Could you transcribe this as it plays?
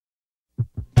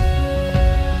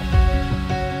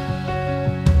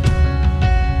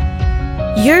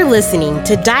You're listening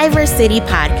to Diverse City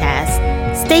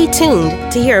Podcast. Stay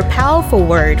tuned to hear a powerful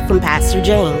word from Pastor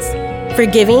James. For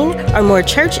giving or more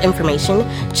church information,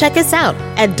 check us out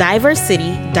at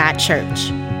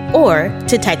diversecity.church. Or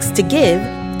to text to give,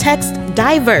 text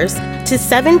DIVERSE to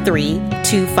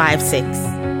 73256.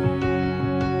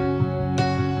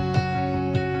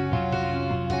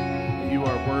 You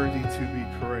are worthy to be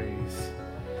praised.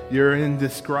 You're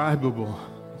indescribable.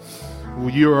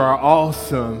 You are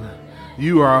awesome.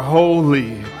 You are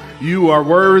holy. You are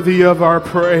worthy of our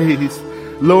praise.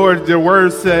 Lord, the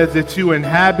word says that you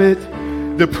inhabit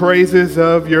the praises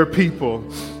of your people.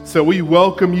 So we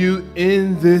welcome you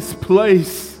in this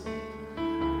place.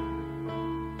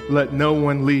 Let no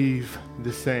one leave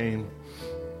the same.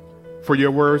 For your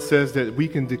word says that we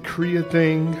can decree a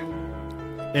thing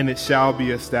and it shall be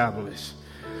established.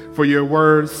 For your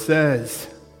word says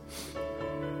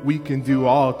we can do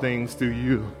all things through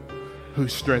you who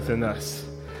strengthen us.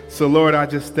 So Lord, I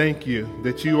just thank you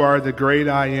that you are the great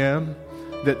I am,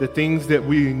 that the things that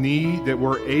we need, that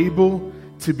we're able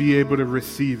to be able to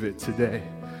receive it today.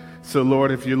 So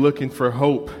Lord, if you're looking for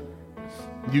hope,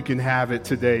 you can have it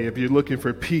today. If you're looking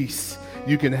for peace,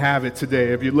 you can have it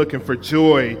today. If you're looking for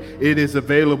joy, it is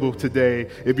available today.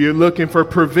 If you're looking for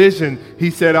provision,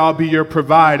 he said, I'll be your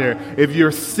provider. If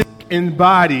you're sick in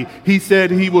body, he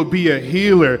said he will be a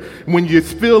healer. When you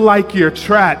feel like you're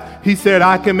trapped, he said,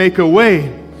 I can make a way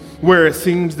where it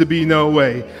seems to be no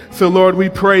way. So Lord, we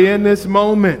pray in this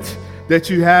moment that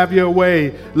you have your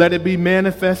way. Let it be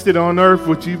manifested on earth,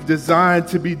 what you've designed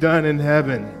to be done in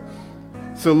heaven.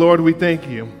 So Lord, we thank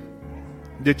you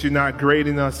that you're not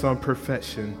grading us on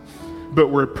perfection, but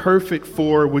we're perfect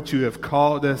for what you have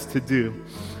called us to do.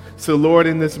 So Lord,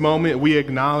 in this moment, we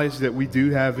acknowledge that we do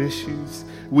have issues.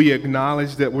 We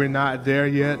acknowledge that we're not there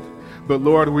yet. But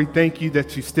Lord, we thank you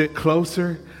that you stick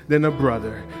closer than a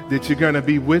brother, that you're going to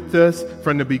be with us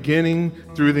from the beginning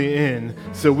through the end.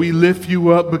 So we lift you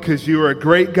up because you are a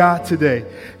great God today.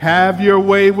 Have your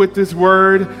way with this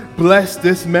word. Bless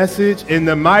this message in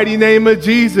the mighty name of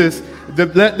Jesus.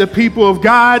 Let the people of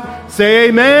God say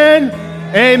amen,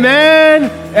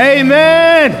 amen,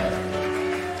 amen.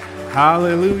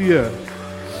 Hallelujah.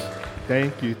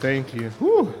 Thank you, thank you.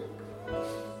 Whew.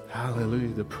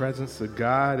 Hallelujah. The presence of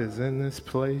God is in this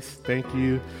place. Thank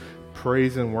you,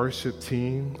 praise and worship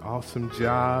team. Awesome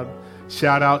job.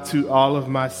 Shout out to all of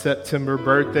my September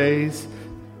birthdays.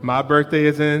 My birthday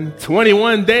is in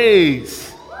 21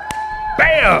 days.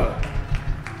 Bam!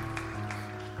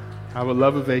 I would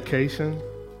love a vacation.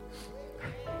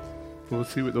 We'll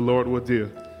see what the Lord will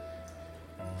do.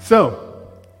 So,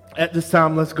 at this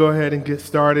time, let's go ahead and get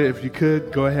started. If you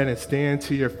could, go ahead and stand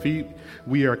to your feet.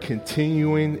 We are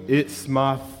continuing It's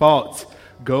My Fault.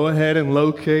 Go ahead and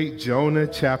locate Jonah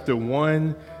chapter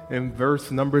 1 and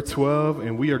verse number 12,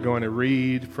 and we are going to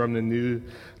read from the New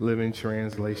Living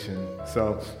Translation.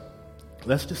 So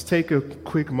let's just take a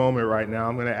quick moment right now.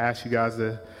 I'm going to ask you guys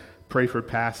to pray for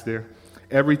Pastor.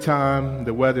 Every time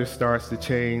the weather starts to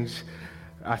change,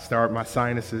 my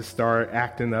sinuses start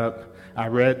acting up. I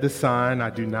read the sign. I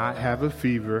do not have a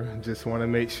fever. Just want to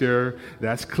make sure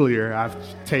that's clear. I've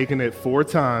taken it 4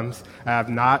 times. I have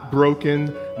not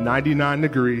broken 99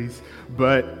 degrees,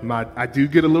 but I do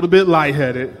get a little bit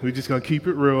lightheaded. We're just going to keep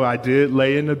it real. I did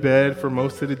lay in the bed for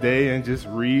most of the day and just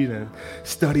read and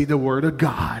study the Word of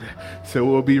God. So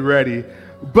we'll be ready.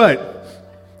 But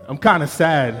I'm kind of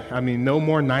sad. I mean, no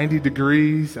more 90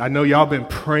 degrees. I know y'all been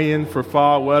praying for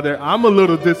fall weather. I'm a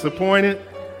little disappointed.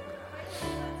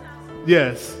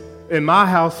 Yes, in my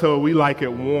household, we like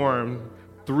it warm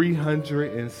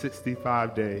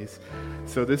 365 days.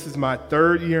 So this is my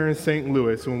 3rd year in St.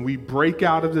 Louis. When we break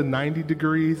out of the 90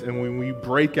 degrees and when we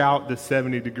break out the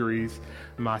 70 degrees,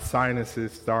 my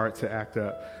sinuses start to act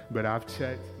up. But I've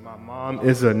checked. My mom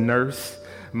is a nurse.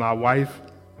 My wife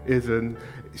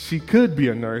she could be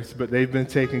a nurse, but they've been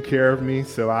taking care of me,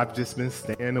 so I've just been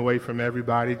staying away from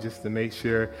everybody just to make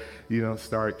sure you don't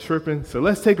start tripping. So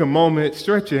let's take a moment,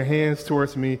 stretch your hands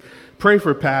towards me, pray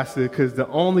for Pastor, because the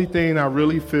only thing I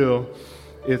really feel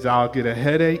is I'll get a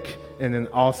headache, and then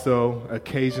also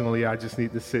occasionally I just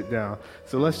need to sit down.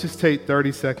 So let's just take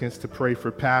 30 seconds to pray for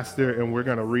Pastor, and we're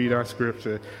going to read our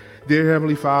scripture. Dear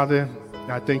Heavenly Father,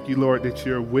 I thank you, Lord, that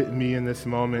you're with me in this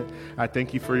moment. I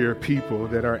thank you for your people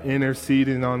that are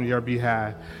interceding on your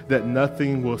behalf, that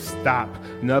nothing will stop,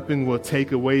 nothing will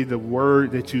take away the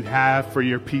word that you have for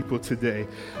your people today.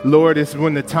 Lord, it's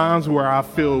when the times where I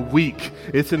feel weak.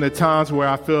 It's in the times where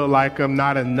I feel like I'm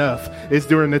not enough. It's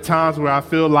during the times where I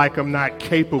feel like I'm not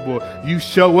capable. You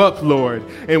show up, Lord.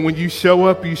 And when you show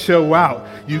up, you show out.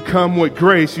 You come with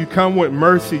grace. You come with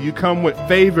mercy. You come with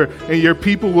favor. And your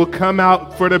people will come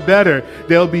out for the better.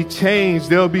 They'll be changed.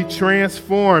 They'll be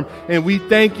transformed. And we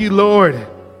thank you, Lord,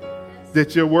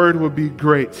 that your word will be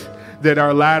great, that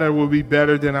our ladder will be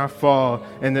better than our fall,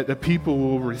 and that the people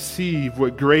will receive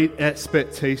with great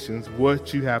expectations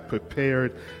what you have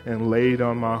prepared and laid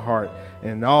on my heart.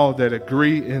 And all that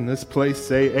agree in this place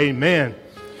say amen.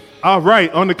 All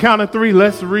right, on the count of three,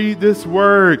 let's read this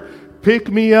word. Pick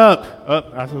me up.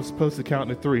 I was supposed to count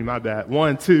to three, my bad.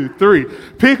 1, 2, 3.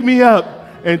 Pick me up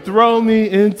and throw me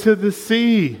into the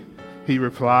sea, he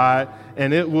replied,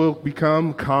 and it will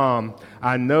become calm.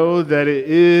 I know that it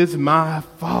is my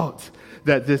fault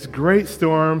that this great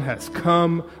storm has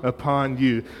come upon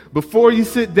you. Before you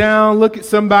sit down, look at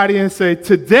somebody and say,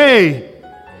 today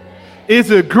is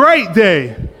a great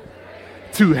day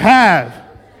to have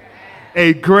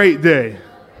a great day.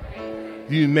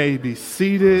 You may be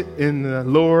seated in the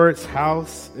Lord's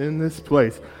house in this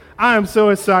place. I am so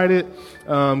excited.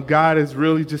 God has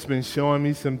really just been showing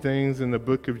me some things in the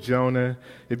book of Jonah.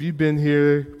 If you've been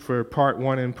here for part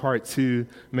 1 and part 2,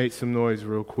 make some noise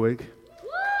real quick.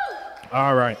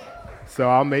 All right. So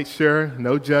I'll make sure,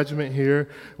 no judgment here.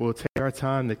 We'll take our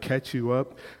time to catch you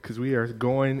up because we are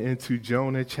going into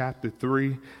Jonah chapter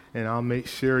 3. And I'll make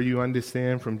sure you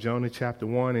understand from Jonah chapter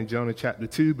 1 and Jonah chapter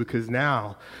 2 because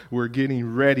now we're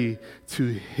getting ready to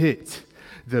hit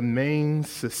the main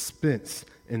suspense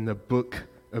in the book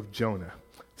of Jonah.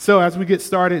 So as we get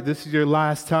started, this is your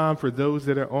last time. For those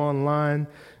that are online,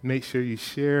 make sure you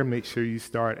share, make sure you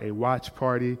start a watch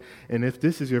party. And if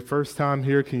this is your first time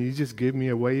here, can you just give me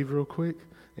a wave real quick?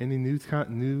 Any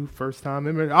new first time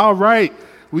members? All right,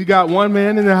 we got one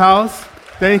man in the house.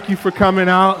 Thank you for coming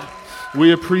out.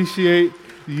 We appreciate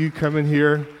you coming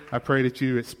here. I pray that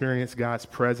you experience God's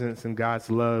presence and God's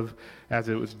love as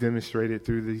it was demonstrated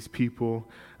through these people.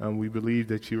 We believe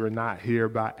that you are not here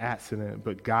by accident,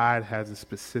 but God has a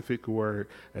specific word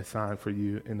assigned for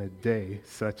you in a day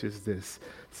such as this.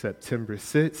 September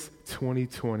 6th,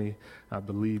 2020, I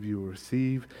believe you will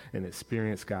receive and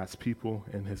experience God's people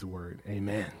and his word.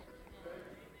 Amen.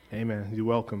 Amen. You're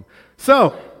welcome.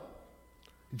 So,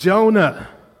 Jonah.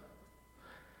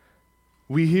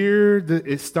 We hear that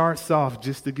it starts off,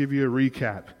 just to give you a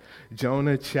recap,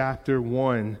 Jonah chapter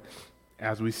 1,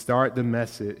 as we start the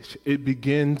message, it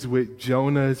begins with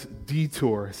Jonah's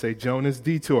detour. Say Jonah's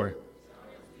detour.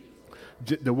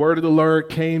 The word of the Lord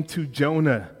came to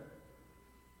Jonah.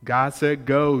 God said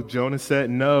go. Jonah said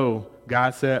no.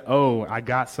 God said, oh, I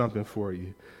got something for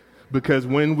you. Because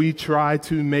when we try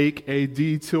to make a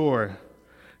detour,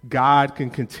 God can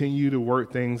continue to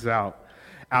work things out.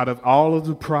 Out of all of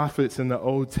the prophets in the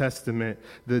Old Testament,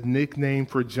 the nickname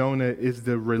for Jonah is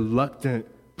the reluctant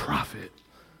prophet.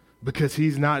 Because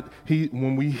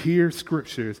when we hear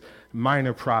scriptures,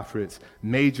 minor prophets,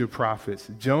 major prophets,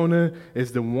 Jonah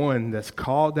is the one that's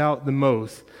called out the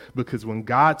most because when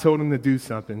God told him to do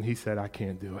something, he said, I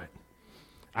can't do it.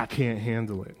 I can't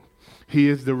handle it. He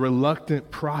is the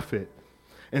reluctant prophet.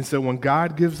 And so when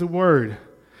God gives a word,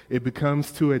 it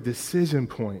becomes to a decision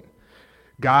point.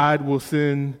 God will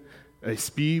send a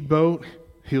speedboat.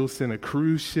 He'll send a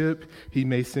cruise ship. He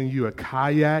may send you a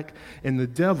kayak. And the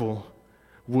devil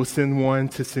will send one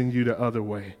to send you the other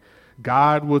way.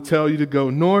 God will tell you to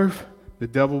go north. The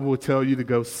devil will tell you to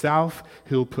go south.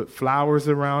 He'll put flowers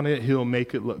around it. He'll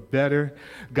make it look better.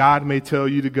 God may tell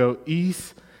you to go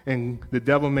east. And the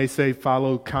devil may say,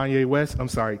 follow Kanye West. I'm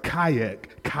sorry,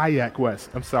 kayak West.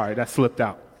 I'm sorry, that slipped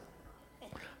out.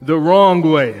 The wrong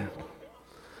way.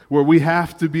 Where we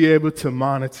have to be able to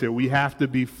monitor. We have to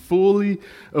be fully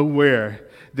aware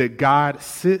that God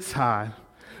sits high,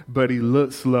 but he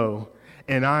looks low.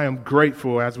 And I am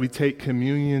grateful as we take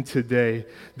communion today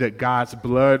that God's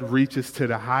blood reaches to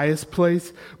the highest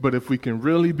place. But if we can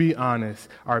really be honest,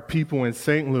 our people in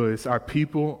St. Louis, our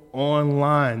people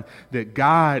online, that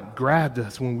God grabbed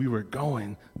us when we were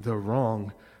going the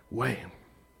wrong way.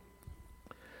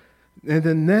 And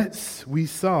the next we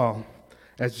saw,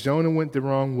 as Jonah went the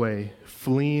wrong way,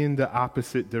 fleeing the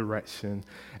opposite direction,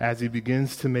 as he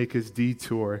begins to make his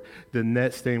detour, the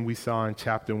next thing we saw in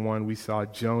chapter 1, we saw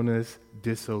Jonah's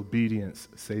disobedience.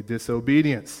 Say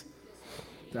disobedience.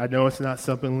 I know it's not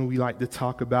something we like to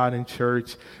talk about in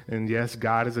church. And yes,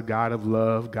 God is a God of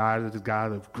love. God is a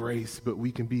God of grace, but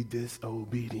we can be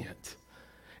disobedient.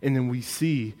 And then we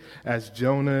see as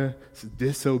Jonah's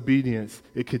disobedience,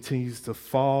 it continues to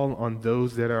fall on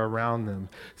those that are around them.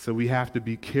 So we have to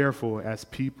be careful as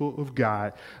people of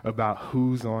God about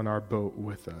who's on our boat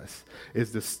with us.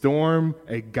 Is the storm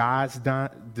a God's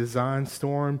design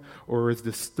storm, or is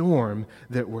the storm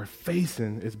that we're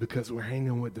facing is because we're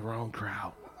hanging with the wrong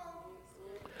crowd?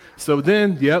 So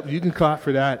then, yep, you can clap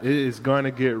for that. It is going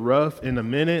to get rough in a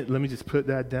minute. Let me just put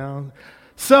that down.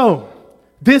 So,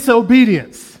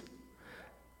 disobedience.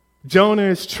 Jonah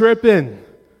is tripping.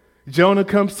 Jonah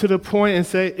comes to the point and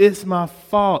say, it's my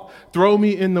fault. Throw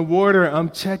me in the water. I'm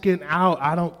checking out.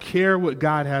 I don't care what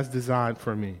God has designed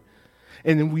for me.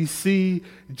 And then we see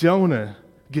Jonah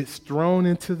gets thrown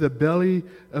into the belly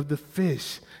of the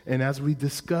fish. And as we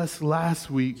discussed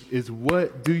last week, is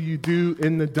what do you do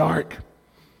in the dark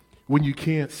when you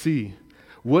can't see?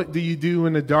 What do you do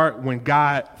in the dark when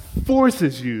God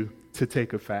forces you to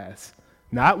take a fast?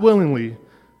 Not willingly.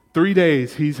 3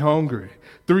 days he's hungry.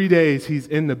 3 days he's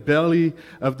in the belly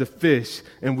of the fish,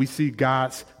 and we see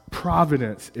God's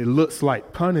providence. It looks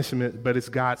like punishment, but it's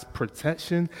God's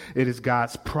protection. It is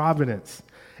God's providence.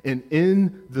 And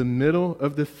in the middle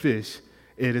of the fish,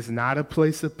 it is not a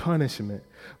place of punishment,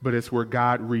 but it's where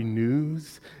God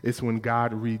renews. It's when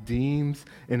God redeems,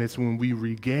 and it's when we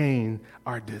regain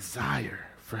our desire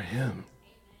for him.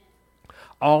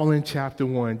 All in chapter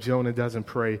 1, Jonah doesn't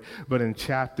pray. But in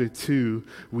chapter 2,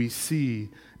 we see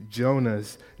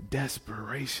Jonah's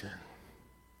desperation.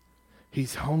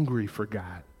 He's hungry for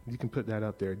God. You can put that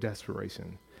up there,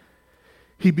 desperation.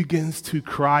 He begins to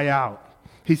cry out.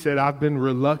 He said, I've been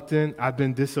reluctant, I've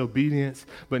been disobedient,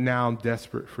 but now I'm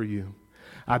desperate for you.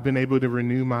 I've been able to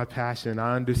renew my passion.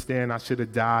 I understand I should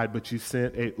have died, but you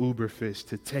sent a uber fish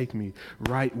to take me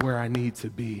right where I need to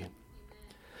be.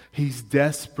 He's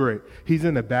desperate. He's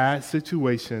in a bad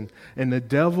situation. And the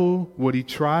devil, what he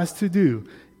tries to do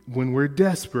when we're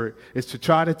desperate is to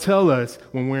try to tell us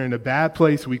when we're in a bad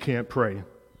place we can't pray.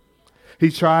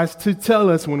 He tries to tell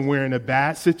us when we're in a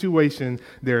bad situation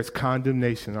there's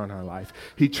condemnation on our life.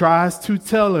 He tries to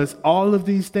tell us all of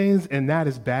these things, and that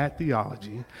is bad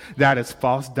theology. That is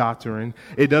false doctrine.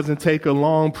 It doesn't take a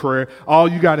long prayer. All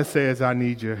you got to say is, I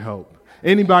need your help.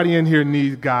 Anybody in here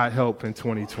needs God help in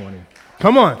 2020?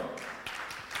 Come on.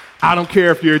 I don't care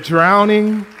if you're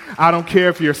drowning. I don't care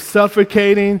if you're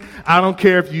suffocating. I don't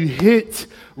care if you hit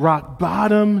rock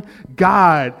bottom.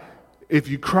 God, if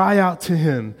you cry out to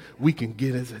him, we can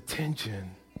get his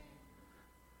attention.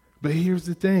 But here's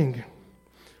the thing.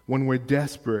 When we're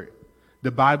desperate, the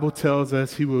Bible tells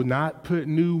us he will not put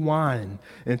new wine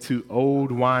into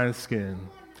old wineskin.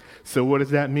 So what does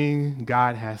that mean?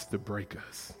 God has to break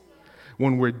us.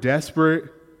 When we're desperate,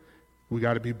 we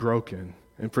got to be broken.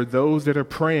 And for those that are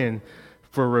praying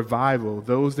for revival,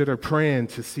 those that are praying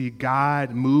to see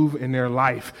God move in their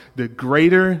life, the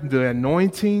greater the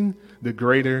anointing, the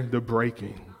greater the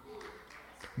breaking.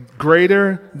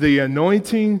 Greater the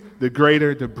anointing, the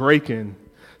greater the breaking.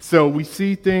 So we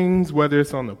see things, whether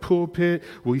it's on the pulpit,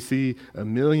 we see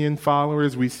 1 million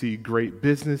followers, we see great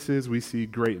businesses, we see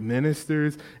great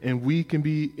ministers, and we can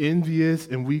be envious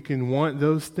and we can want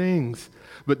those things.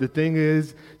 But the thing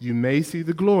is, you may see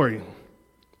the glory,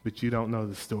 but you don't know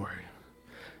the story.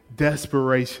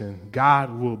 Desperation.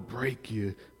 God will break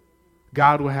you.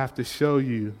 God will have to show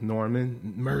you,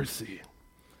 Norman, mercy.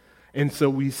 And so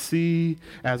we see,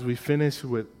 as we finish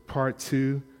with part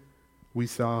 2, we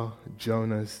saw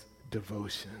Jonah's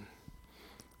devotion.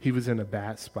 He was in a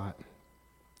bad spot.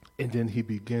 And then he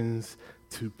begins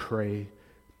to pray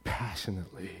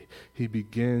passionately. He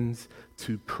begins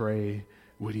to pray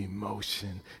with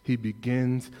emotion. He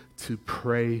begins to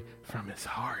pray from his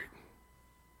heart.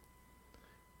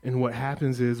 And what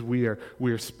happens is we are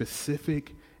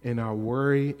specific in our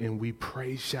worry, and we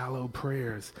pray shallow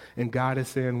prayers. And God is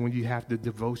saying, when you have the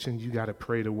devotion, you got to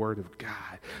pray the word of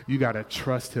God. You got to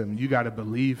trust him. You got to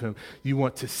believe him. You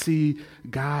want to see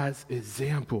God's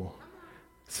example.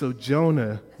 So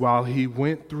Jonah, while he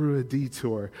went through a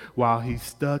detour, while he's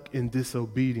stuck in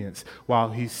disobedience,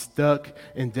 while he's stuck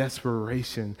in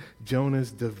desperation,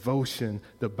 Jonah's devotion,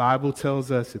 the Bible tells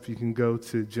us, if you can go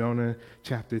to Jonah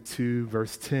chapter 2,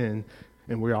 verse 10,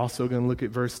 and we're also going to look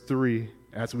at verse 3.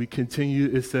 As we continue,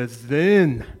 it says,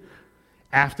 then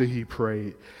after he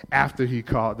prayed, after he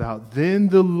called out, then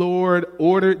the Lord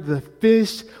ordered the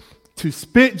fish to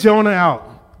spit Jonah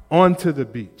out onto the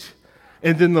beach.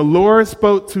 And then the Lord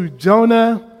spoke to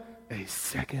Jonah a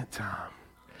second time.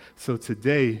 So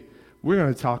today, we're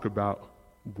going to talk about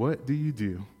what do you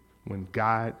do when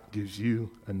God gives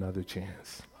you another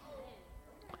chance.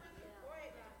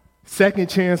 Second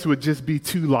chance would just be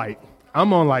too light.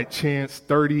 I'm on like chance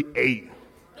 38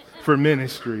 for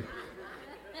ministry.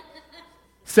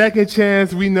 Second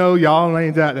chance, we know y'all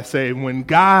ain't out to say, when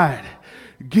God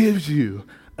gives you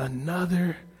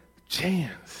another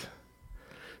chance.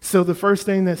 So the first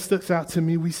thing that sticks out to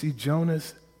me, we see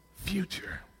Jonah's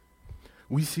future.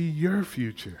 We see your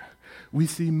future. We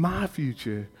see my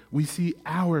future. We see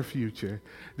our future.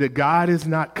 That God is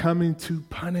not coming to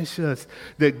punish us.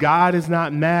 That God is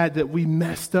not mad that we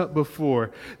messed up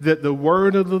before. That the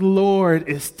word of the Lord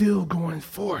is still going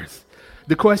forth.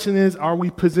 The question is, are we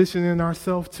positioning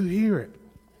ourselves to hear it?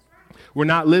 We're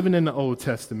not living in the Old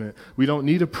Testament. We don't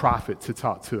need a prophet to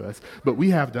talk to us. But we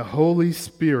have the Holy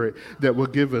Spirit that will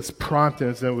give us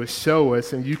promptings and will show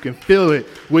us, and you can feel it,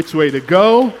 which way to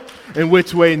go and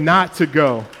which way not to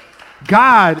go.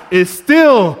 God is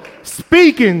still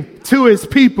speaking to his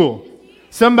people.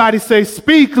 Somebody say,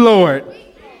 speak, Lord.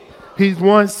 He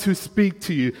wants to speak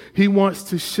to you. He wants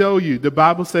to show you. The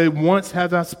Bible says, once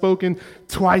has I spoken,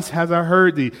 twice has I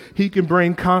heard thee. He can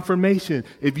bring confirmation.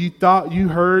 If you thought you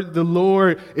heard the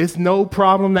Lord, it's no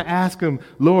problem to ask him,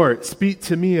 Lord, speak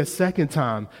to me a second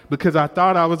time, because I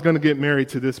thought I was going to get married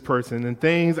to this person and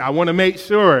things. I want to make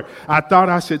sure. I thought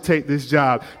I should take this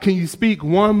job. Can you speak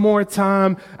one more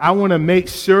time? I want to make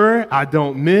sure I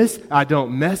don't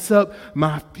mess up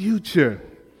my future.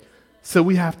 So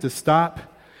we have to stop.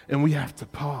 And we have to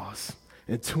pause.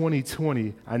 In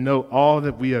 2020, I know all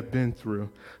that we have been through,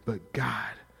 but God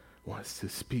wants to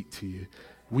speak to you.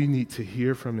 We need to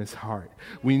hear from his heart.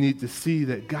 We need to see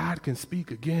that God can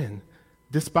speak again,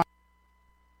 despite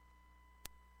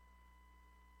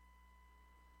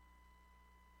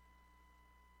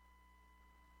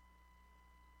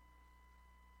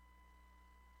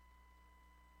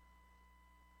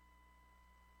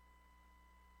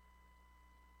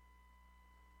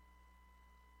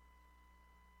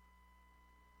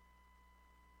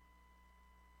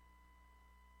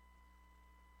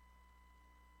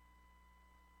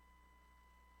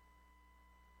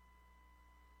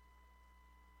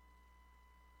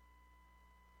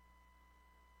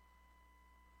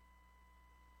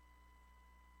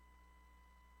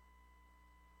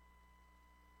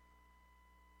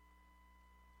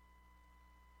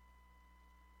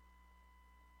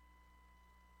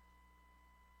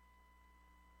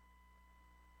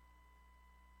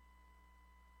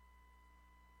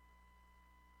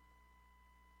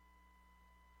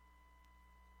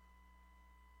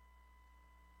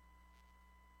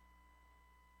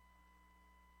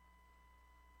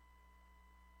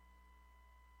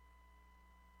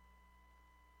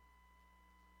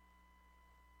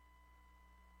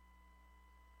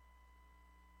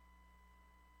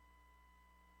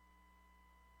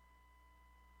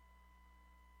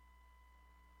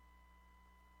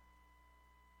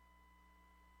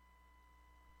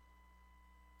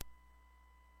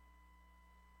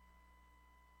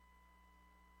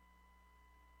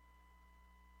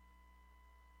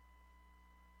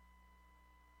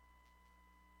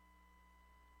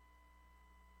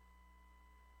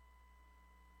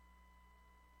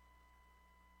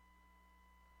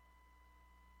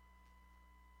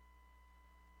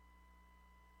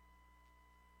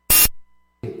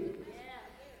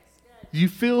you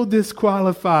feel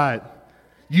disqualified.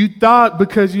 You thought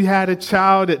because you had a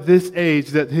child at this age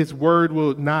that his word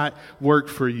will not work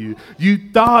for you. You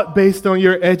thought based on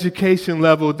your education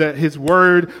level that his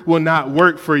word will not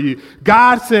work for you.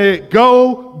 God said,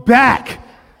 go back.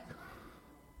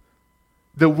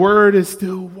 The word is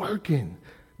still working.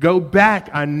 Go back.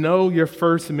 I know your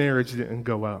first marriage didn't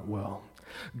go out well.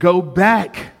 Go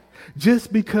back.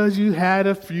 Just because you had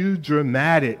a few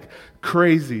dramatic,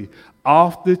 crazy,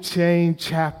 off-the-chain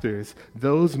chapters,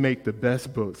 those make the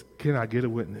best books. Can I get a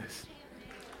witness?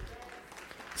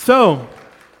 So,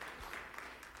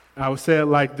 I would say it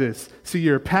like this. See,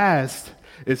 your past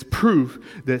is proof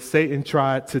that Satan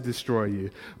tried to destroy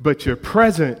you, but your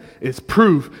present is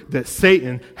proof that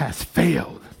Satan has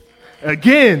failed.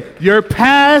 Again, your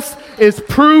past is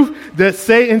proof that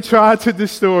Satan tried to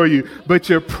destroy you, but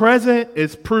your present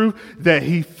is proof that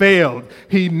he failed.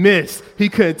 He missed. He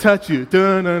couldn't touch you.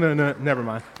 Never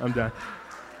mind. I'm done.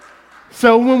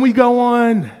 So when we go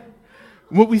on,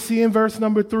 what we see in verse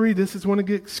number 3, this is when it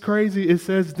gets crazy. It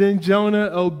says, then Jonah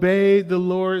obeyed the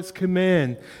Lord's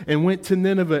command and went to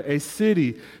Nineveh, a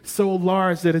city so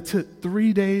large that it took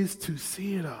 3 days to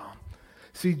see it all.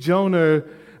 See, Jonah,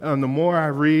 the more I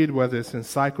read, whether it's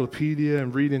encyclopedia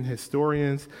and reading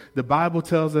historians, the Bible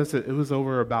tells us that it was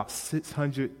over about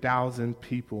 600,000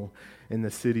 people. in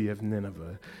the city of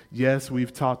Nineveh. Yes,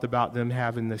 we've talked about them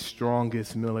having the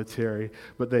strongest military,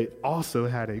 but they also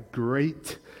had a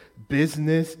great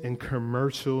business and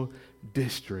commercial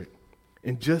district.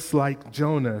 And just like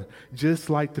Jonah, just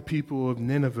like the people of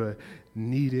Nineveh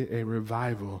needed a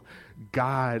revival,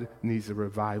 God needs a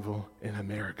revival in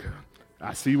America.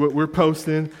 I see what we're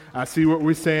posting. I see what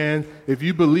we're saying. If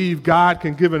you believe God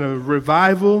can give a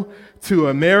revival to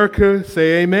America,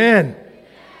 say amen.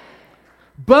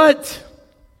 But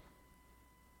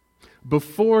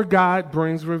before God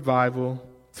brings revival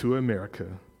to America,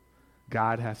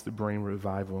 God has to bring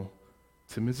revival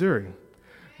to Missouri.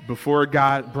 Before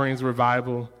God brings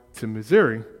revival to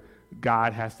Missouri,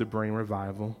 God has to bring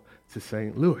revival to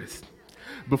St. Louis.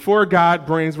 Before God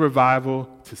brings revival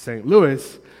to St.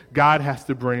 Louis, God has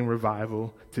to bring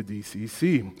revival to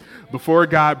DCC. Before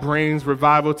God brings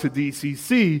revival to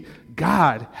DCC,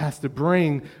 God has to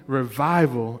bring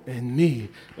revival in me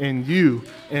and you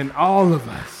and all of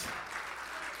us.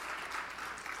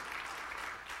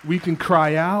 We can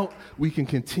cry out, we can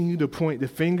continue to point the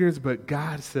fingers, but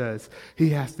God says he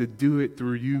has to do it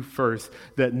through you first.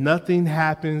 That nothing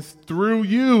happens through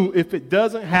you if it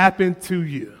doesn't happen to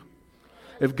you.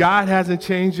 If God hasn't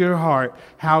changed your heart,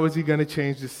 how is he going to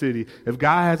change the city? If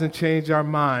God hasn't changed our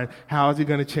mind, how is he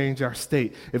going to change our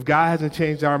state? If God hasn't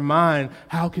changed our mind,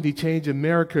 how can he change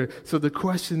America? So the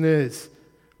question is,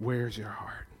 where's your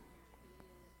heart?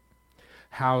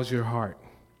 How's your heart?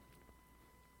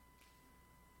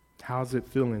 How's it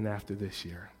feeling after this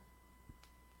year?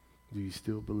 Do you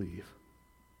still believe?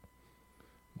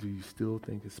 Do you still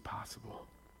think it's possible?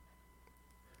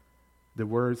 The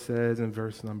word says in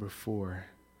verse number 4,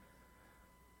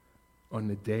 on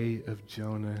the day of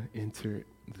Jonah entered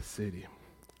the city,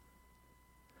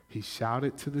 he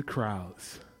shouted to the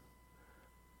crowds,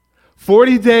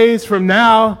 40 days from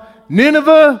now,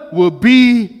 Nineveh will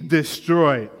be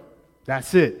destroyed.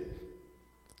 That's it.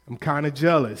 I'm kind of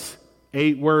jealous.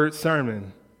 8-word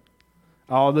sermon.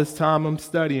 All this time I'm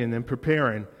studying and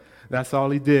preparing. That's all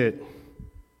he did.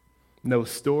 No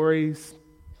stories,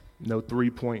 no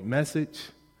 3-point message,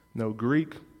 no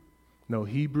Greek, no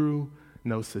Hebrew,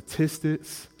 no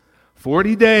statistics.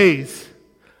 40 days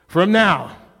from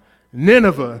now,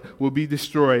 Nineveh will be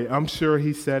destroyed. I'm sure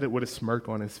he said it with a smirk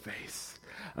on his face.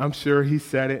 I'm sure he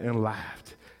said it and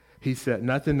laughed. He said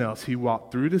nothing else. He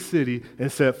walked through the city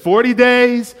and said, 40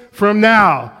 days from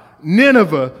now,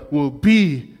 Nineveh will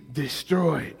be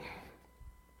destroyed.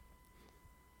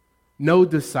 No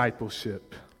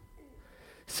discipleship.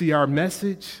 See, our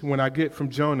message, when I get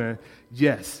from Jonah,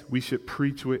 yes, we should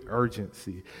preach with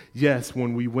urgency. Yes,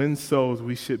 when we win souls,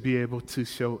 we should be able to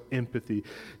show empathy.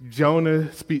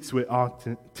 Jonah speaks with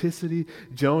authenticity.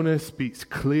 Jonah speaks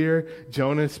clear.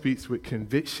 Jonah speaks with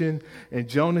conviction. And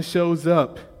Jonah shows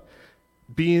up.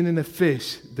 Being in a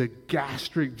fish, the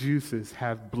gastric juices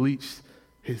have bleached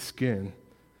his skin.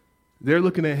 They're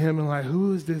looking at him and like,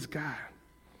 who is this guy?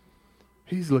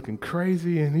 He's looking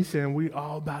crazy, and he's saying we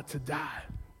all about to die.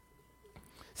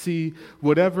 See,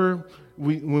 when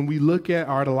we look at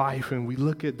our life and we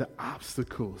look at the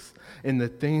obstacles and the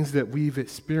things that we've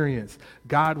experienced,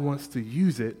 God wants to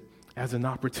use it as an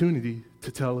opportunity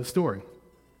to tell a story.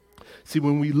 See,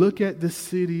 when we look at the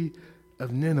city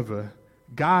of Nineveh,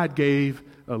 God gave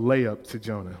a layup to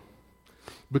Jonah.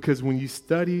 Because when you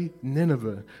study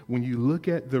Nineveh, when you look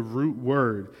at the root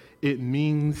word, it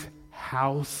means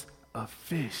house of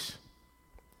fish.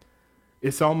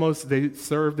 It's almost, they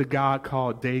served a god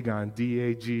called Dagon,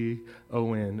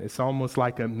 D-A-G-O-N. It's almost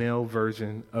like a male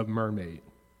version of mermaid.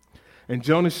 And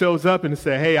Jonah shows up and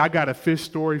says, hey, I got a fish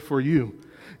story for you.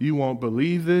 You won't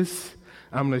believe this.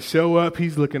 I'm going to show up.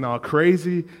 He's looking all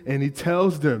crazy. And he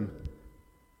tells them,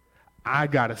 I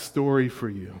got a story for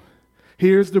you.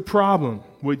 Here's the problem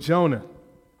with Jonah.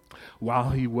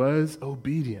 While he was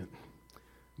obedient,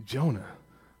 Jonah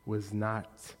was not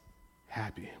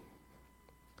happy.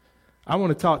 I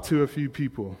want to talk to a few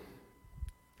people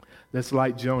that's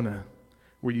like Jonah,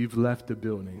 where you've left the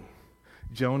building.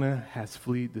 Jonah has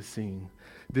fled the scene.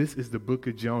 This is the book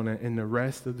of Jonah, and the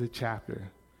rest of the chapter,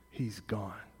 he's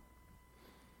gone.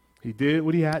 He did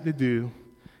what he had to do.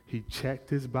 He checked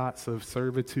his box of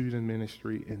servitude and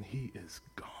ministry, and he is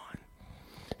gone.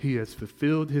 He has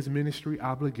fulfilled his ministry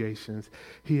obligations.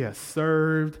 He has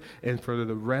served, and for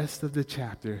the rest of the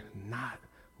chapter, not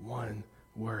one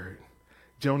word.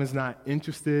 Jonah's not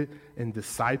interested in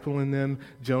discipling them.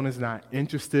 Jonah's not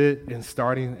interested in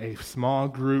starting a small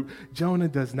group. Jonah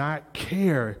does not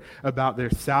care about their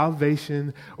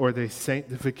salvation or their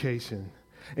sanctification.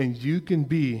 And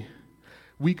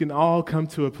we can all come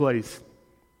to a place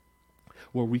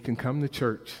where we can come to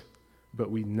church, but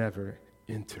we never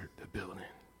entered the building.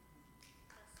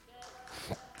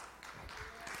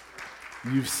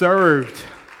 You've served.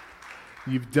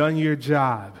 You've done your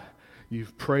job.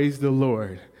 You've praised the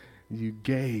Lord. You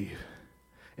gave.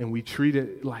 And we treat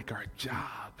it like our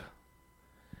job.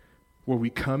 Where we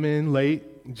come in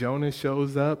late, Jonah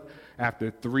shows up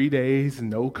after 3 days,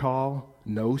 no call,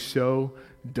 no show,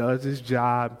 does his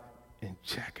job, and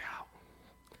check out.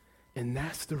 And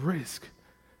that's the risk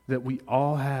that we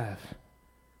all have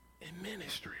in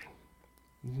ministry.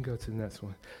 You can go to the next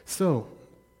one. So,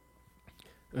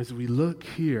 as we look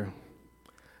here,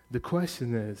 the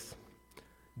question is,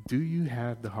 do you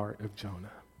have the heart of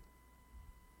Jonah?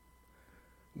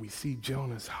 We see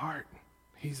Jonah's heart.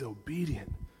 He's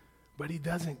obedient, but he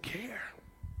doesn't care.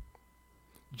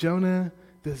 Jonah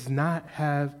does not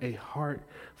have a heart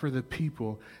for the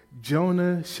people.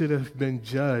 Jonah should have been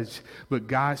judged, but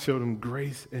God showed him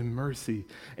grace and mercy.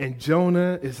 And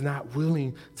Jonah is not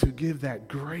willing to give that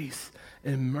grace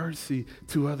and mercy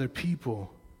to other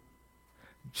people.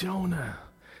 Jonah,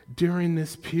 during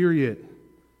this period,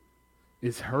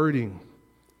 is hurting.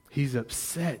 He's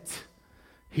upset.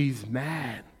 He's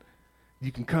mad.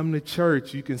 You can come to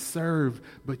church, you can serve,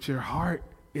 but your heart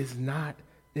is not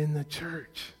in the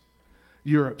church.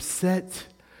 You're upset,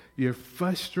 you're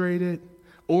frustrated,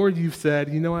 or you've said,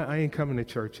 you know what, I ain't coming to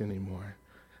church anymore.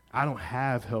 I don't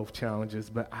have health challenges,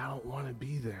 but I don't want to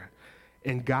be there.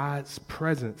 And God's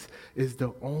presence is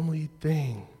the only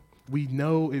thing. We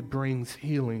know it brings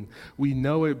healing. We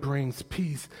know it brings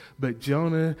peace, but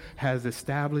Jonah has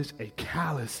established a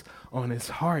callus on his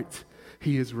heart.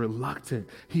 He is reluctant.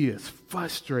 He is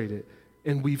frustrated.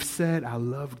 And we've said, I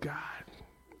love God,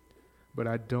 but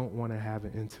I don't want to have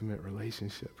an intimate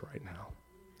relationship right now.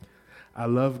 I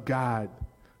love God,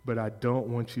 but I don't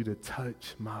want you to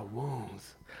touch my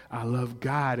wounds. I love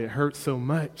God. It hurts so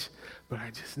much, but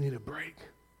I just need a break.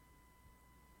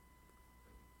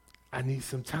 I need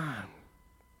some time.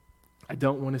 I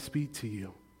don't want to speak to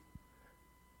you.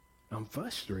 I'm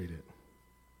frustrated.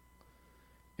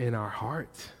 In our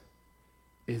heart,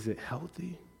 is it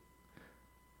healthy?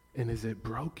 And is it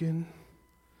broken?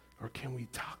 Or can we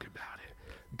talk about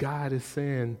it? God is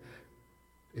saying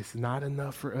it's not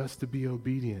enough for us to be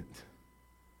obedient.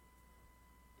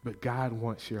 But God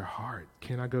wants your heart.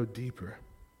 Can I go deeper?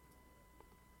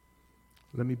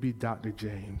 Let me be Dr.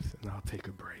 James, and I'll take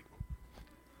a break.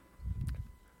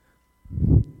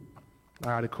 I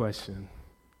got a question.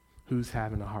 Who's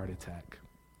having a heart attack?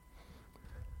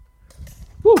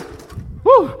 Woo!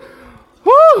 Woo!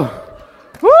 Woo!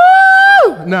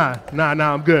 Woo! Nah,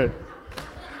 I'm good.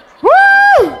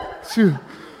 Woo! Shoot.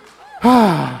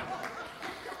 Ah.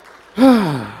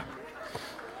 Ah.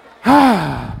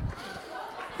 Ah.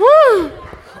 Woo!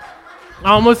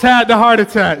 I almost had the heart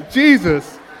attack.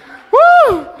 Jesus.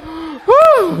 Woo!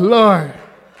 Woo! Lord.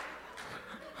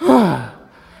 Ah.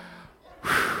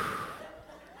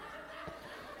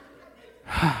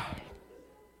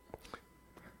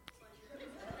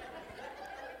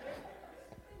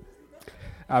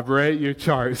 I've read your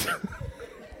charts.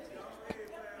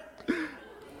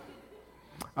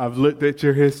 I've looked at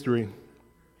your history.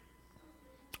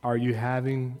 Are you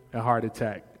having a heart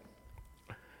attack?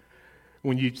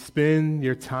 When you spend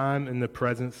your time in the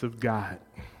presence of God,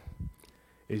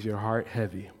 is your heart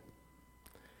heavy?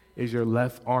 Is your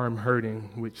left arm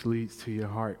hurting, which leads to your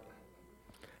heart?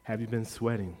 Have you been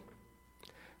sweating?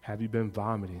 Have you been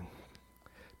vomiting?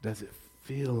 Does it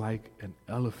feel like an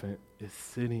elephant is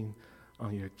sitting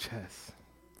on your chest?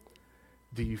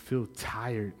 Do you feel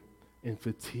tired and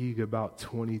fatigued about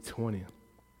 2020?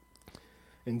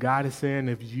 And God is saying,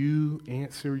 if you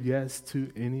answer yes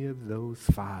to any of those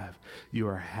 5, you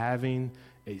are having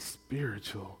a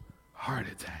spiritual heart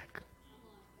attack.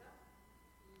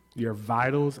 Your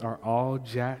vitals are all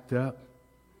jacked up,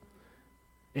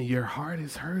 and your heart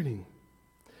is hurting.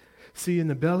 See, in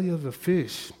the belly of a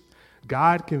fish,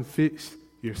 God can fix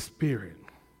your spirit.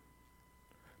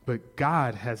 But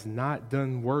God has not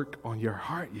done work on your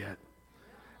heart yet.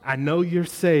 I know you're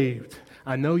saved.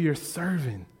 I know you're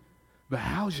serving. But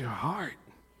how's your heart?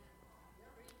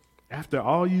 After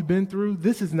all you've been through,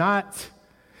 this is not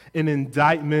an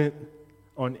indictment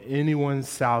on anyone's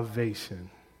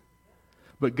salvation.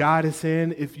 But God is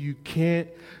saying, if you can't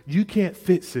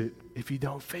fix it if you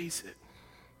don't face it.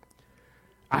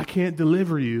 I can't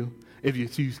deliver you if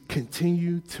you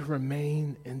continue to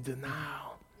remain in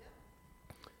denial.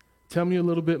 Tell me a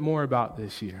little bit more about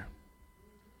this year.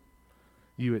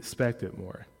 You expected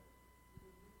more.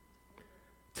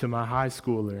 To my high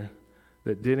schooler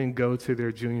that didn't go to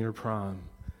their junior prom,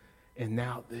 and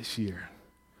now this year,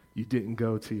 you didn't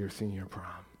go to your senior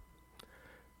prom.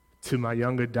 To my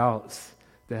young adults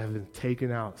that have been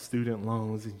taking out student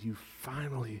loans and you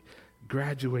finally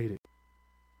graduated.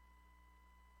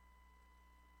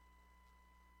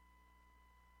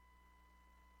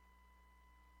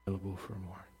 Available for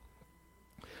more.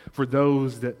 For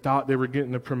those that thought they were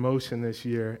getting a promotion this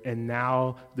year, and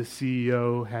now the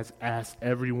CEO has asked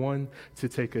everyone to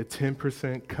take a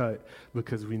 10% cut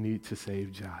because we need to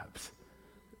save jobs.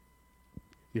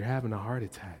 You're having a heart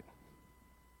attack.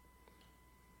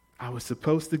 I was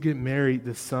supposed to get married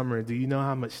this summer. Do you know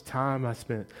how much time I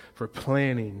spent for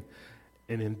planning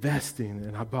and investing?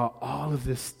 And I bought all of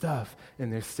this stuff,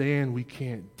 and they're saying we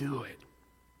can't do it.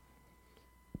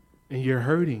 And you're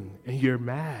hurting, and you're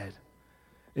mad.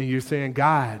 And you're saying,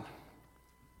 God,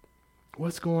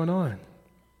 what's going on?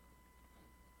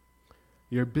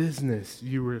 Your business,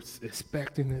 you were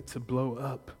expecting it to blow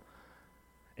up,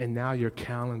 and now your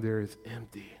calendar is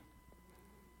empty.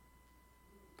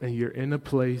 And you're in a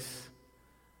place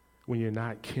when you're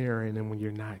not caring, and when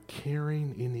you're not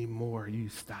caring anymore, you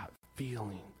stop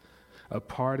feeling. A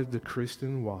part of the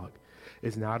Christian walk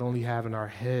is not only having our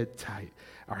head tight,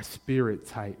 our spirit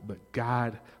tight, but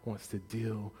God wants to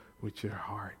deal with your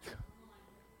heart.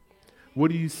 What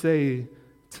do you say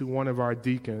to one of our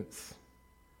deacons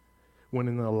when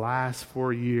in the last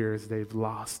 4 years they've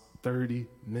lost 30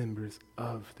 members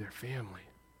of their family?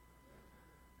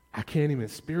 I can't even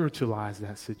spiritualize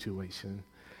that situation.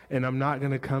 And I'm not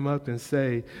going to come up and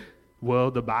say,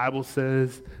 well, the Bible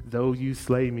says, though you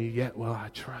slay me, yet will I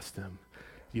trust him.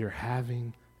 You're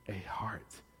having a heart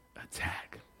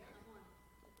attack.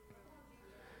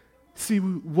 See,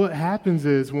 what happens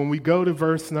is when we go to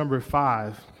verse number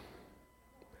 5,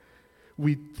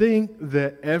 we think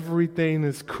that everything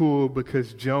is cool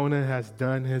because Jonah has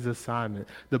done his assignment.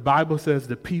 The Bible says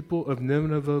the people of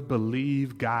Nineveh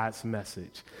believe God's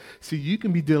message. See, you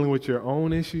can be dealing with your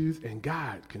own issues, and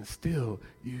God can still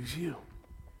use you.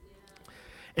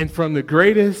 And from the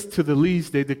greatest to the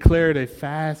least, they declared a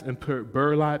fast and put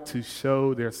burlap to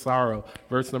show their sorrow.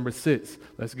 Verse number 6.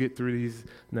 Let's get through these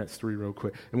next 3 real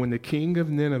quick. And when the king of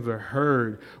Nineveh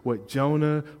heard what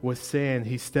Jonah was saying,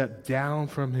 he stepped down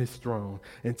from his throne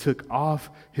and took off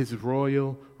his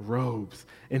royal robes.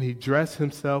 And he dressed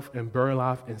himself in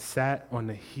burlap and sat on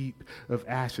the heap of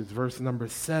ashes. Verse number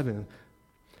 7.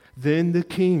 Then the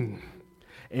king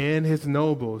and his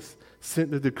nobles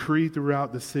sent the decree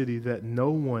throughout the city that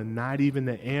no one, not even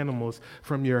the animals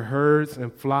from your herds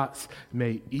and flocks,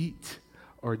 may eat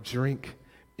or drink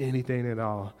anything at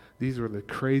all. These were the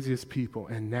craziest people,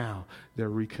 and now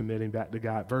they're recommitting back to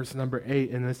God. Verse number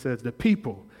 8, and it says, the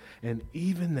people and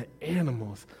even the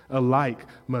animals alike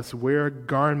must wear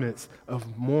garments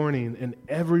of mourning, and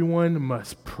everyone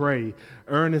must pray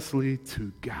earnestly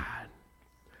to God.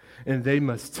 And they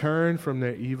must turn from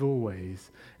their evil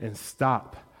ways and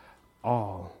stop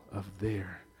all of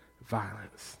their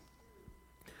violence.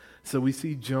 So we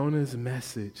see Jonah's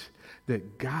message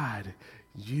that God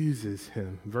uses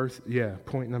him.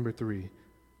 Point number 3,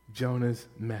 Jonah's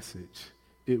message.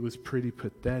 It was pretty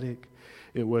pathetic.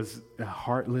 It was a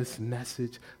heartless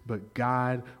message, but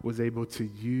God was able to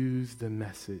use the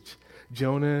message.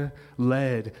 Jonah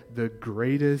led the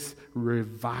greatest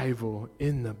revival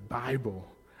in the Bible.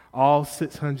 All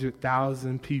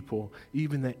 600,000 people,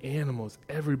 even the animals,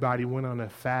 everybody went on a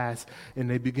fast, and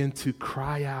they began to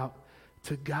cry out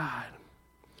to God.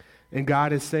 And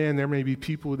God is saying there may be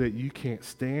people that you can't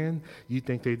stand. You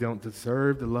think they don't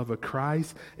deserve the love of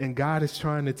Christ. And God is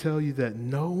trying to tell you that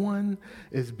no one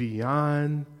is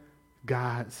beyond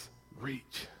God's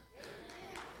reach.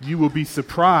 You will be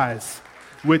surprised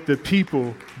with the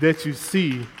people that you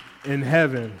see in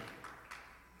heaven.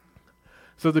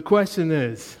 So the question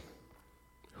is,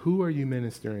 who are you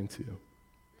ministering to?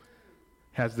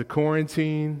 Has the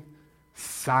quarantine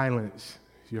silenced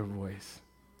your voice?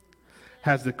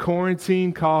 Has the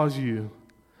quarantine caused you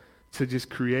to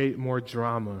just create more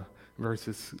drama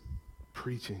versus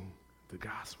preaching the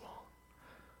gospel?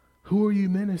 Who are you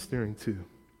ministering to?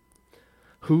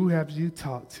 Who have you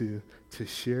talked to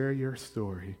share your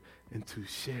story and to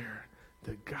share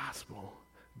the gospel?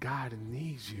 God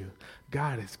needs you.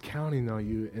 God is counting on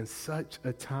you in such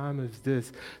a time as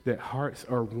this, that hearts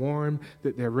are warm,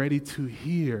 that they're ready to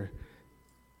hear.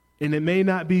 And it may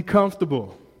not be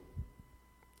comfortable,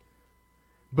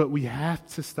 but we have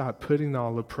to stop putting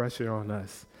all the pressure on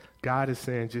us. God is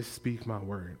saying, just speak my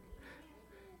word.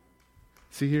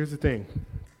 See, here's the thing.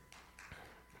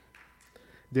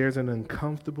 There's an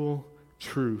uncomfortable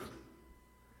truth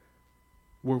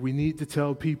where we need to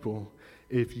tell people,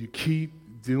 if you keep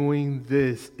doing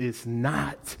this, it's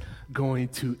not going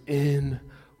to end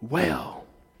well.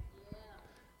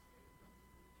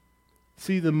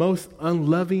 See, the most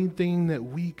unloving thing that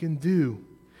we can do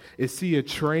is see a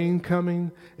train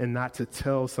coming and not to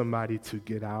tell somebody to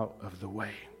get out of the way.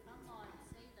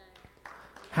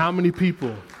 How many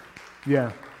people, do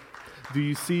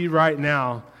you see right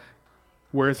now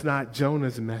where it's not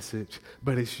Jonah's message,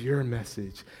 but it's your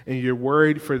message, and you're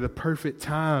worried for the perfect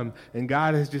time, and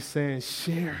God is just saying,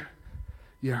 share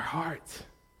your heart.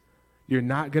 You're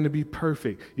not going to be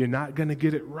perfect. You're not going to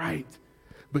get it right,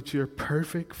 but you're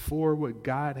perfect for what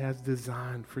God has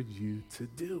designed for you to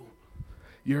do.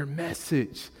 Your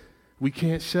message. We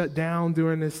can't shut down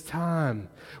during this time.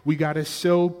 We got to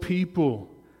show people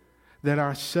that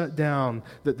are shut down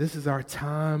that this is our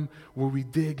time where we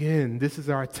dig in. This is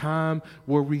our time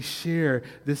where we share.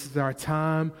 This is our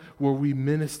time where we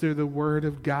minister the word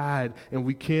of God, and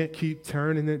we can't keep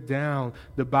turning it down.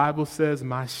 The Bible says,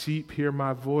 my sheep hear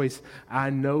my voice. I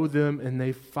know them and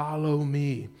they follow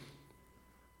me.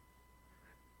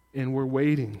 And we're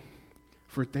waiting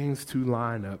for things to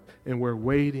line up, and we're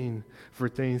waiting for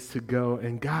things to go.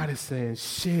 And God is saying,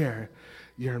 share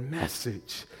your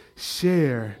message.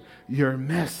 Share your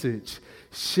message.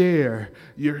 Share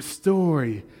your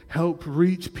story. Help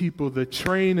reach people. The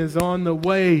train is on the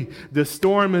way. The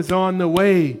storm is on the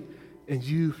way. And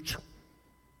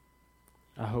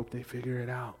I hope they figure it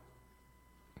out.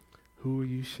 Who are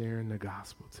you sharing the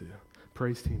gospel to?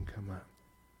 Praise team, come up.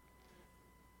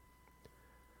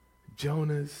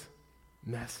 Jonah's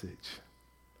message,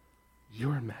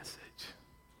 your message.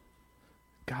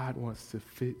 God wants to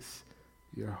fix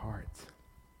your heart.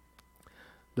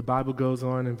 The Bible goes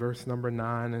on in verse number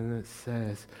 9, and it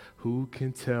says, who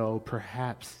can tell,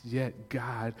 perhaps yet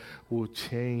God will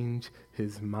change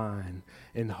his mind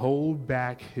and hold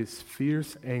back his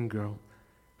fierce anger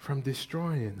from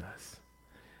destroying us.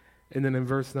 And then in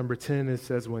verse number 10, it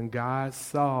says, when God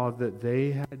saw what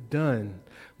they had done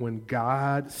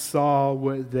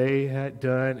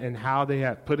and how they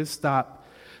had put a stop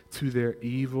to their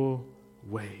evil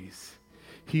ways,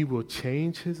 he will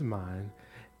change his mind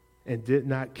and did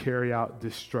not carry out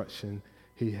destruction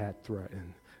he had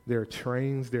threatened. There are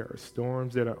trains, there are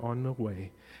storms that are on the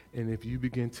way. And if you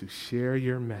begin to share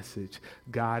your message,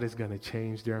 God is going to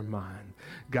change their mind.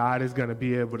 God is going to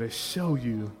be able to show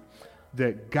you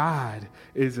that God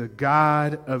is a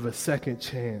God of a second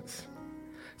chance.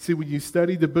 See, when you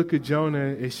study the book of Jonah,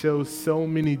 it shows so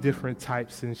many different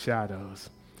types and shadows.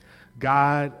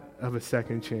 God of a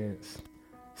second chance.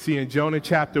 See, in Jonah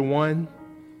chapter 1,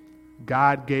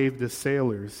 God gave the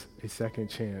sailors a second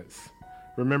chance.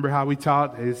 Remember how we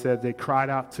taught? It said they cried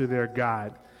out to their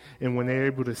God. And when they were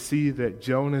able to see that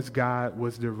Jonah's God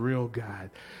was the real God,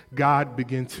 God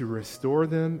began to restore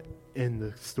them in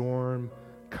the storm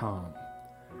calm.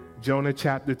 Jonah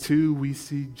chapter 2, we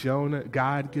see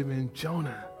God giving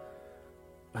Jonah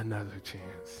another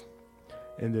chance.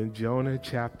 And then Jonah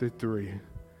chapter 3,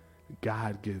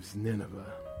 God gives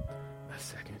Nineveh a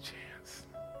second chance.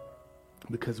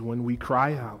 Because when we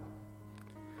cry out,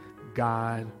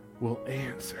 God will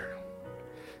answer.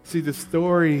 See the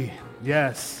story,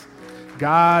 yes,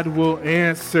 God will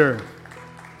answer.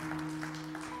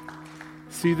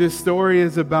 See, this story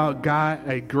is about God,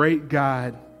 a great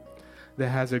God that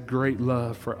has a great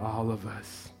love for all of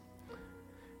us.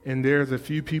 And there's a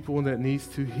few people that needs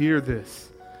to hear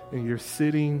this. And you're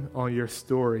sitting on your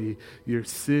story. You're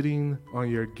sitting on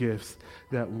your gifts.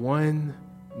 That one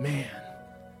man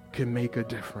can make a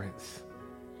difference.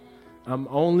 I'm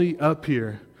only up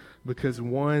here because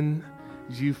one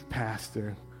youth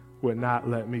pastor would not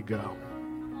let me go.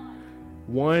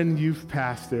 One youth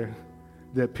pastor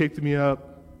that picked me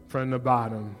up from the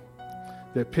bottom,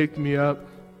 that picked me up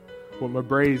with my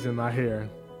braids in my hair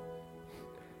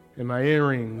and my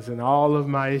earrings and all of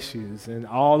my issues and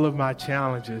all of my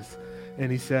challenges.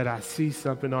 And he said, I see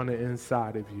something on the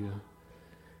inside of you.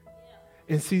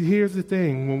 And see, here's the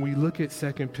thing. When we look at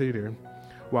 2 Peter,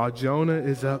 while Jonah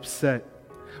is upset,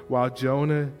 while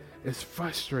Jonah is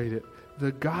frustrated,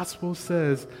 the gospel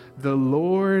says the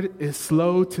Lord is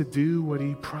slow to do what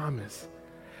he promised.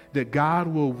 That God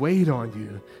will wait on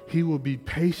you. He will be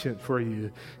patient for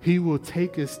you. He will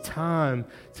take his time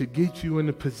to get you in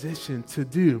a position to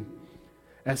do.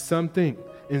 As some think,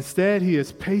 instead he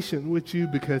is patient with you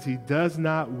because he does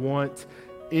not want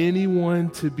anyone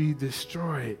to be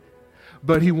destroyed,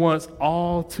 but he wants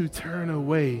all to turn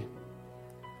away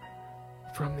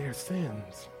from their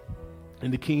sins. In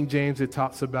the King James, it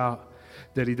talks about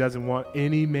that he doesn't want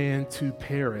any man to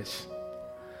perish.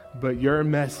 But your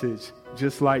message,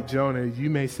 just like Jonah, you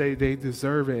may say they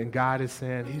deserve it, and God is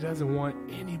saying he doesn't want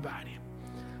anybody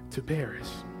to perish.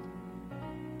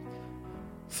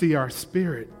 See, our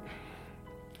spirit,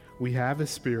 we have a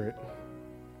spirit,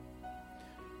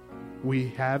 We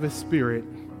have a spirit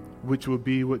which will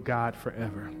be with God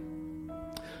forever.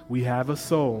 We have a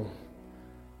soul,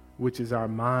 which is our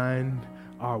mind,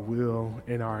 our will,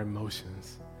 and our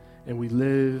emotions. And we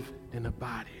live in a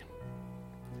body.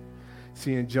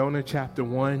 See, in Jonah chapter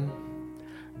 1,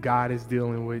 God is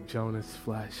dealing with Jonah's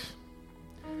flesh.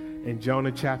 In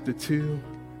Jonah chapter 2,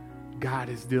 God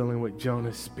is dealing with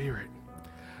Jonah's spirit.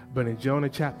 But in Jonah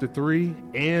chapter 3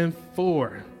 and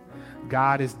 4,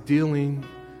 God is dealing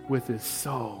with his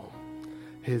soul,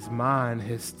 his mind,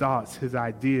 his thoughts, his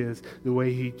ideas, the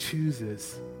way he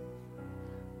chooses.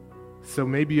 So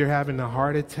maybe you're having a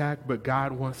heart attack, but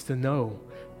God wants to know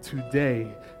today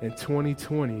in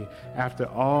 2020, after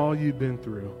all you've been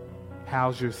through,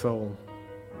 how's your soul?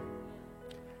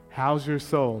 How's your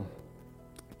soul?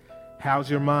 How's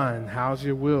your mind? How's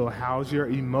your will? How's your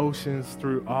emotions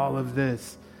through all of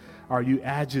this? Are you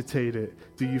agitated?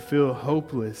 Do you feel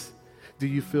hopeless? Do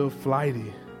you feel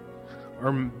flighty?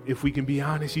 Or if we can be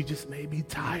honest, you just may be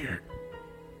tired.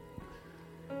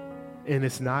 And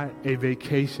it's not a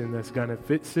vacation that's going to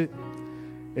fix it.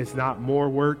 It's not more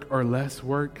work or less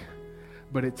work,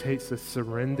 but it takes a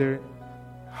surrendered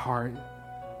heart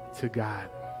to God.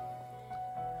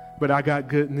 But I got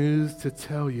good news to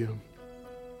tell you.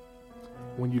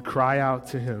 When you cry out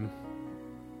to him,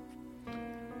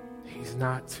 he's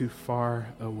not too far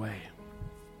away.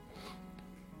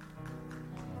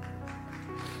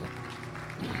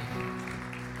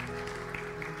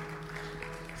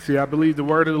 See, I believe the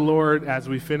word of the Lord, as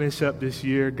we finish up this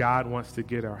year, God wants to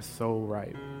get our soul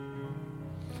right.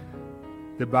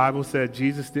 The Bible said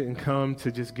Jesus didn't come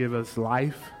to just give us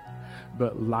life,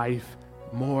 but life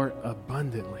more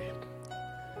abundantly.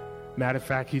 Matter of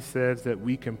fact, he says that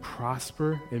we can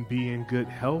prosper and be in good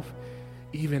health,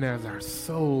 even as our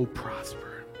soul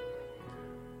prosper.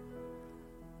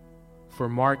 For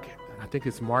Mark, I think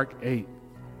it's Mark 8,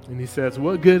 and he says,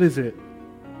 what good is it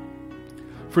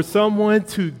for someone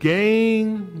to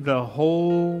gain the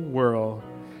whole world,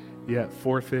 yet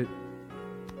forfeit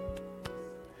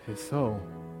his soul?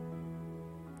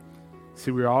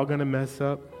 See, we're all going to mess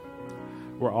up.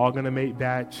 We're all going to make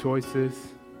bad choices.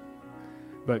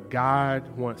 But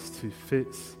God wants to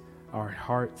fix our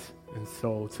heart and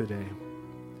soul today.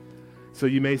 So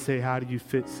you may say, how do you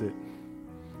fix it?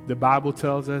 The Bible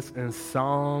tells us in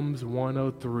Psalms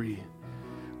 103,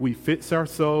 we fix our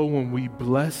soul when we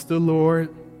bless the Lord.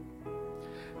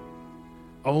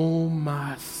 Oh,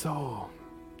 my soul,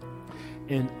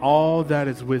 and all that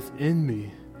is within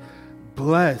me,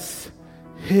 bless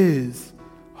his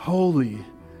holy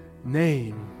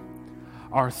name.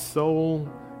 Our soul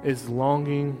is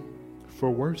longing for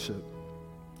worship.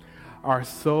 Our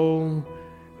soul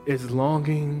is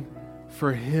longing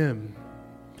for him.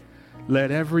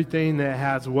 Let everything that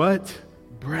has what?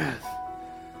 Breath.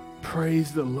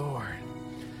 Praise the Lord.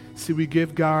 See, we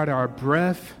give God our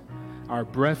breath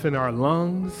in our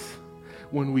lungs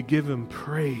when we give him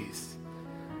praise.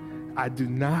 I do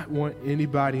not want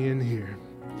anybody in here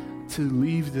to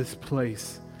leave this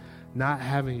place not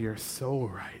having your soul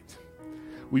right.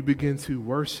 We begin to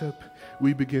worship,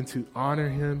 we begin to honor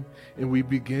him, and we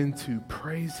begin to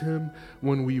praise him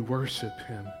when we worship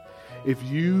him. If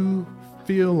you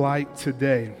feel like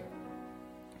today,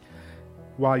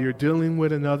 while you're dealing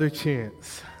with another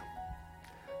chance,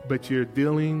 but you're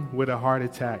dealing with a heart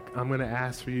attack, I'm going to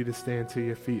ask for you to stand to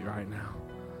your feet right now.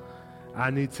 I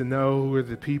need to know who are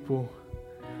the people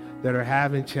that are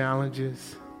having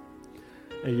challenges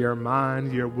in your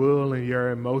mind, your will, and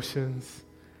your emotions,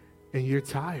 and you're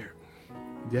tired.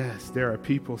 Yes, there are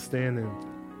people standing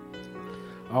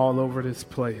all over this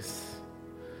place.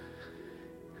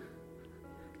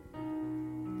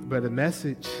 But a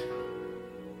message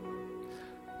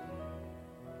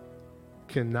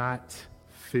cannot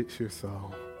fix your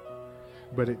soul,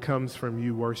 but it comes from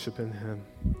you worshiping him.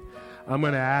 I'm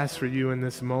going to ask for you in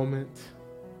this moment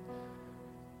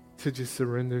to just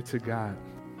surrender to God.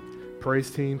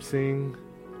 Praise team, sing.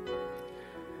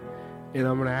 And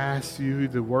I'm going to ask you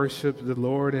to worship the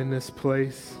Lord in this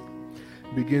place.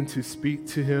 Begin to speak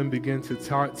to him, begin to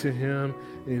talk to him,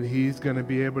 and he's going to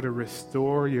be able to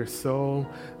restore your soul.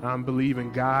 I'm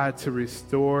believing God to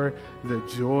restore the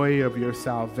joy of your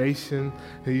salvation.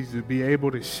 He's to be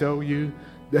able to show you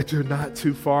that you're not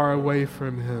too far away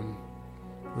from him.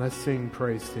 Let's sing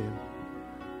praise to him.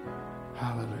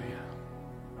 Hallelujah.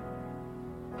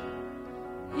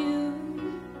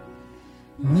 You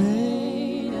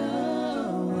made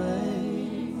a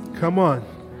way. Come on.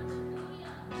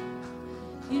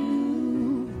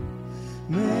 You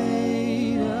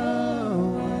made a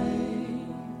way.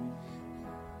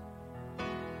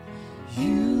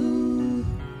 You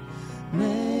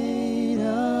made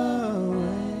a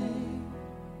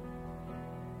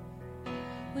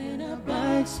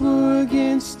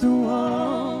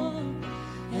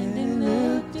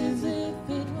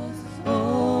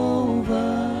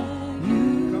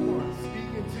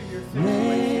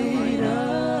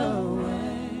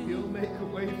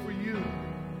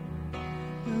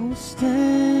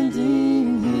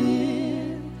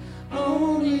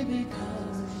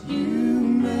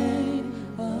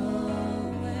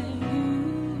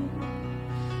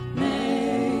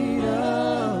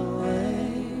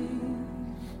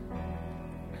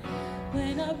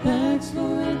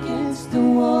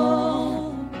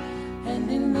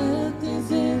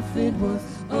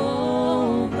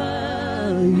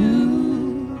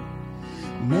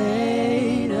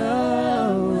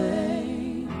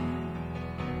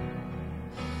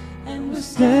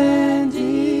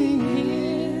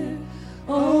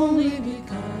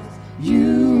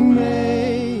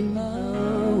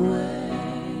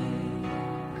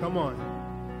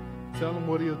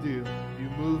do. You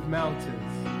move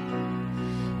mountains.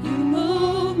 You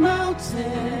move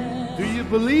mountains. Do you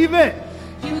believe it?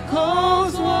 You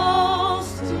cause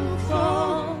walls to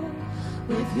fall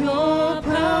with your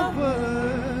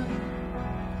power.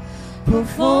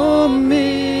 Perform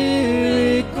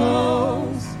miracles.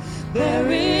 There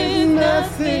is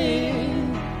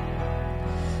nothing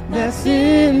that's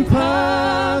impossible.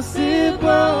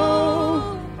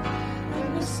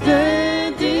 I'm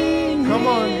standing Come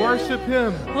on, here worship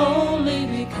him. only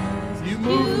because You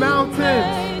move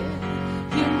mountains.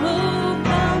 You move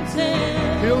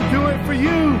mountains. He'll do it for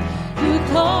you. You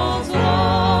cause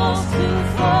walls to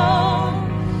fall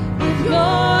with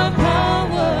your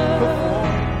power.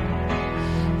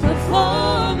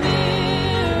 Perform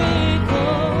miracles.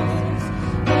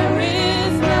 There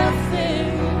is nothing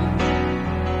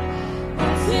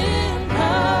that's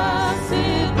impossible.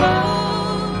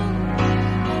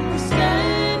 And we're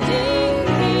standing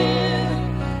here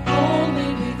only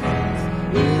because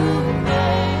you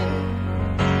made.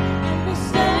 And we're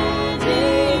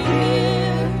standing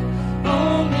here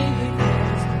only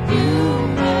because you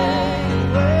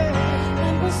made.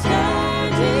 And we're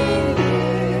standing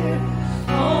here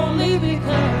only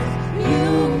because you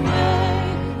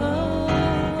made a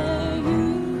way.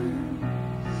 You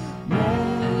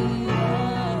made a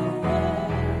way.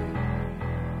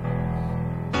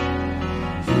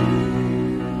 You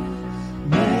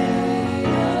made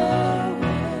a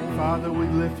way. Father, we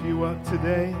lift you up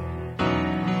today.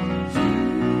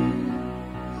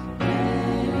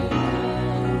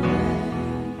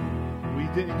 We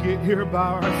didn't get here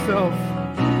by ourselves.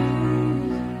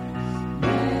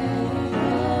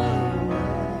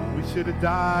 We should have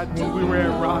died when we were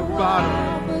at rock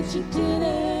bottom. But you did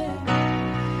it.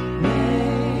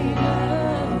 Made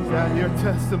a Is that your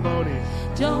testimony?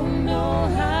 Don't know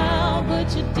how, but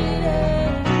you did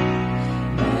it.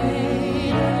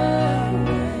 Made a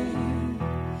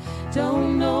way.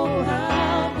 Don't know how.